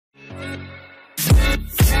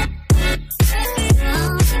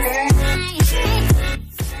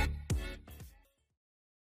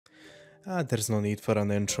There's no need for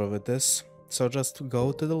an intro with this, so just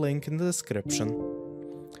go to the link in the description,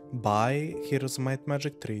 buy Heroes of Might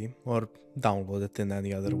Magic 3 or download it in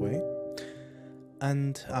any other way,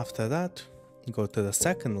 and after that go to the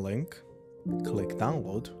second link, click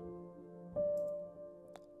download,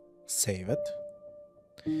 save it,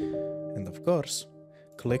 and of course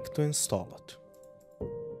click to install it.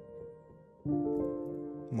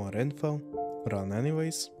 More info, run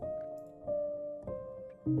anyways.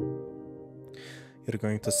 You're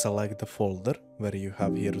going to select the folder where you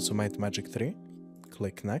have Heroes of Might Magic 3,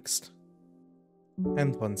 click next,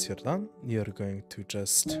 and once you're done, you're going to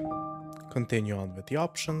just continue on with the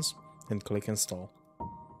options and click install.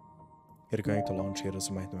 You're going to launch Heroes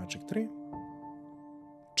of Might Magic 3,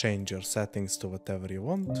 change your settings to whatever you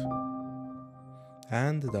want,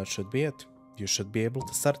 and that should be it. You should be able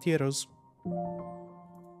to start Heroes.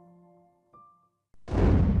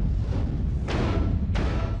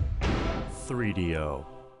 3DO.